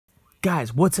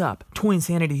Guys, what's up? Toy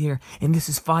Insanity here, and this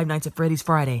is Five Nights at Freddy's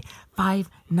Friday.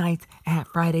 Five Nights at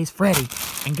Friday's Freddy.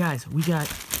 And guys, we got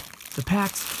the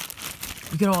packs.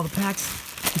 We got all the packs.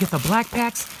 We got the black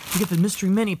packs. We got the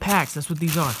mystery mini packs. That's what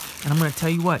these are. And I'm gonna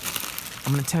tell you what.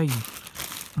 I'm gonna tell you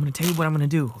what I'm gonna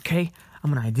do. Okay?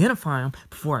 I'm gonna identify them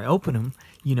before I open them.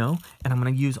 You know, and I'm gonna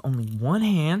use only one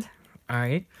hand. All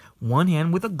right, one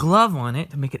hand with a glove on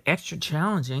it to make it extra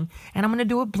challenging, and I'm gonna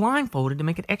do it blindfolded to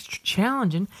make it extra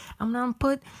challenging. I'm gonna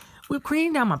put whipped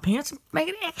cream down my pants and make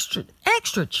it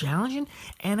extra challenging.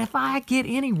 And if I get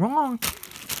any wrong,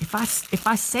 if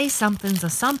I say something's a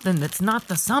something that's not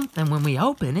the something when we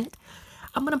open it,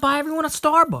 I'm gonna buy everyone a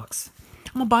Starbucks.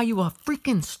 I'm gonna buy you a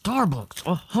freaking Starbucks,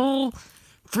 a whole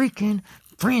freaking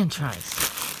franchise.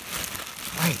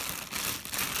 Right,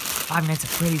 Five Nights at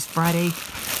Freddy's Friday.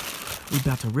 We're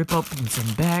about to rip open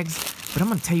some bags, but I'm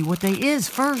going to tell you what they is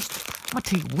first. I'm going to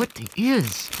tell you what they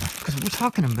is, because we're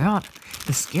talking about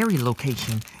the scary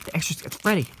location, the extra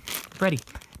Freddy.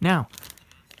 Now,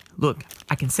 look,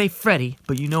 I can say Freddy,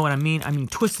 but you know what I mean? I mean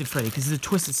Twisted Freddy, because it's a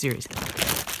Twisted series.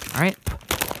 All right?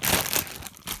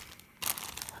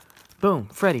 Boom,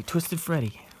 Freddy, Twisted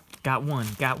Freddy. Got one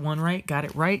right, got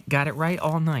it right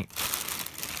all night.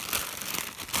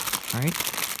 All right?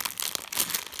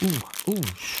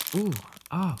 Ooh.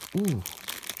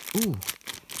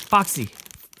 Foxy.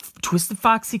 Twisted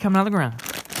Foxy coming out of the ground.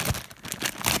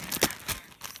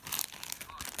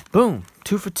 Boom.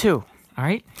 2 for 2.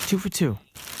 Alright? 2 for 2.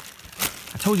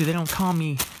 I told you they don't call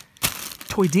me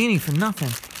Toy Dini for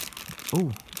nothing.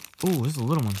 Ooh, this is a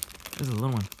little one.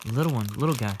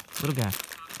 Little guy.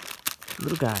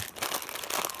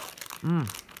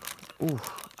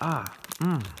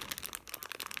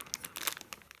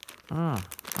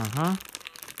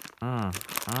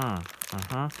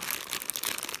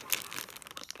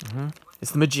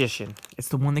 It's the magician. It's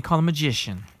the one they call the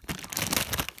magician.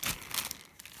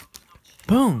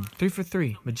 Boom. 3 for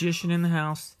 3. Magician in the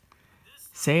house.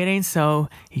 Say it ain't so.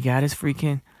 He got his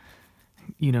freaking,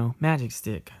 magic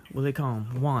stick. What do they call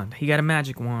him? Wand. He got a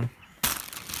magic wand.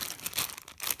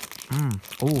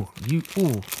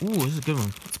 This is a good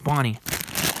one. It's Bonnie.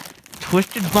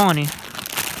 Twisted Bonnie.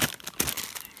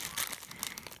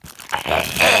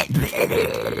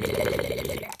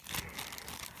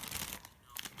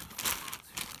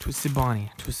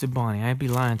 Twisted Bonnie. I ain't be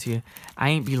lying to you.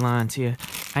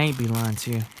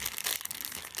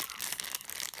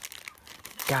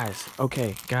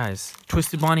 Guys.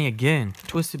 Twisted Bonnie again.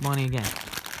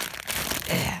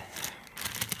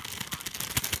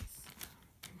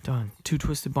 Done. 2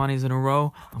 Twisted Bonnies in a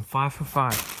row. I'm 5 for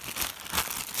 5.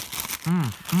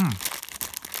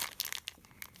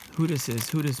 Who this is?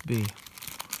 Who this be?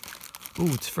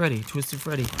 Ooh, it's Freddy. Twisted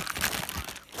Freddy.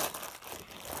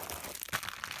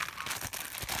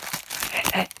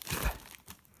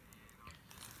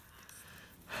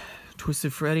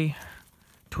 Twisted Freddy.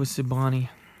 Twisted Bonnie.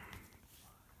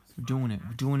 We're doing it.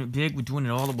 We're doing it big. We're doing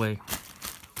it all the way.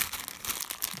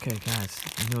 Okay, guys.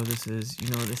 You know this is.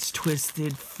 This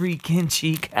Twisted freaking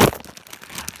Chica.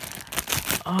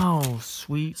 Oh,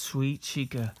 sweet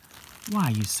Chica. Why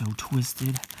are you so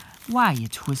twisted? Why you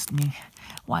twist me?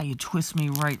 Why you twist me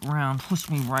right round? Twist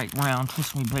me right round.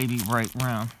 Twist me, baby, right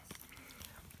round.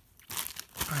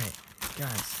 Alright,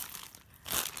 guys.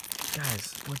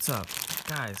 Guys, what's up?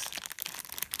 Guys.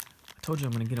 I told you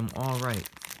I'm gonna get them all right.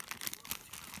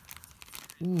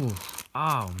 Ooh.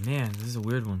 Oh, man. This is a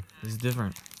weird one. This is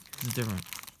different. This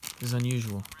is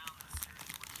unusual.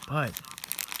 But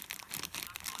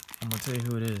I'm gonna tell you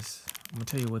who it is. I'm gonna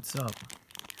tell you what's up.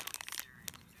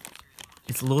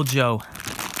 It's Little Joe.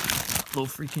 Little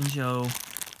freaking Joe.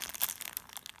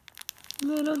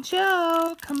 Little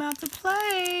Joe, come out to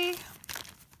play.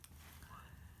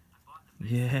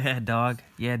 Yeah, dog.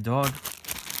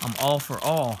 I'm all for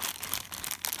all.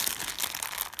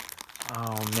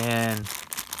 Oh, man.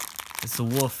 It's a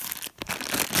wolf.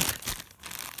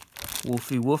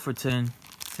 Wolfie Wolferton.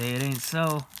 Say it ain't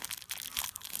so.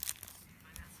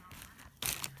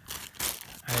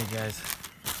 Alright, guys.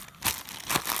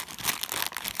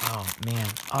 Oh, man.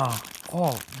 Oh,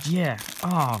 yeah.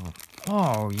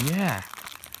 Oh, yeah.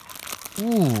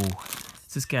 Ooh.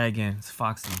 It's this guy again. It's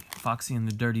Foxy. Foxy in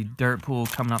the dirty dirt pool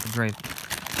coming out the grave.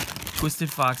 Twisted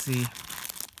Foxy.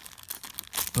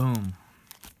 Boom.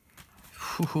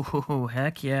 Ooh,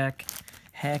 heck yak.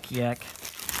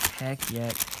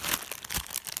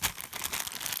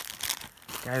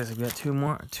 Guys, we got 2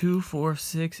 more. 2, 4,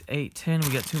 6, 8, 10. We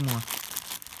got 2 more.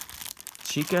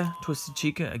 Chica, Twisted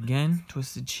Chica again.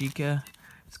 Twisted Chica.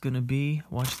 It's gonna be.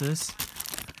 Watch this.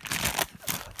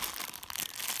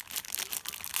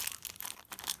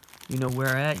 You know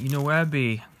where at? You know where I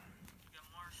be.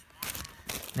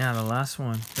 Now the last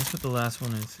one. Guess what the last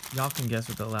one is. Y'all can guess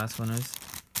what the last one is.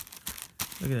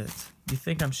 Look at this. You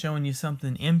think I'm showing you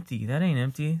something empty. That ain't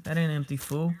empty. That ain't empty,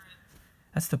 fool.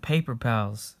 That's the Paper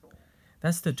Pals.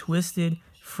 That's the twisted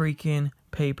freaking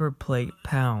paper plate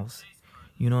pals.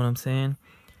 You know what I'm saying?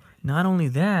 Not only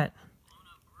that,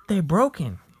 they're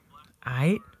broken.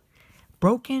 Alright?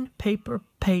 Broken paper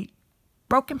plate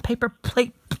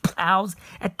pals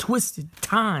at Twisted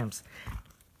Times.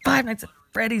 Five Nights at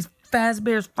Freddy's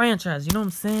Fazbear's franchise. You know what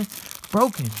I'm saying?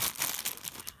 Broken.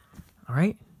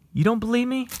 Alright? You don't believe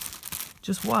me?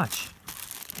 Just watch.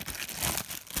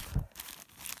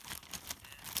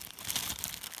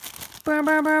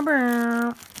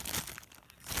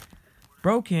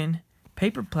 Broken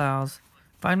paper plows,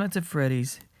 Five Nights at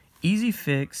Freddy's, easy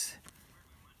fix.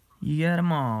 You got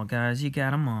them all, guys. You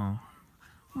got them all.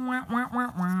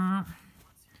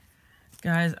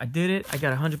 Guys, I did it. I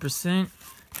got 100%.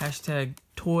 Hashtag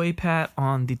toy pat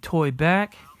on the toy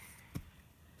back.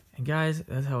 And guys,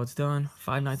 that's how it's done.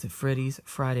 Five Nights at Freddy's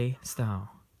Friday style.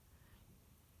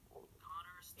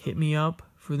 Hit me up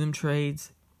for them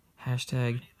trades.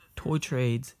 Hashtag toy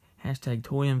trades. Hashtag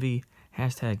toy envy.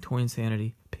 Hashtag toy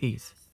insanity. Peace.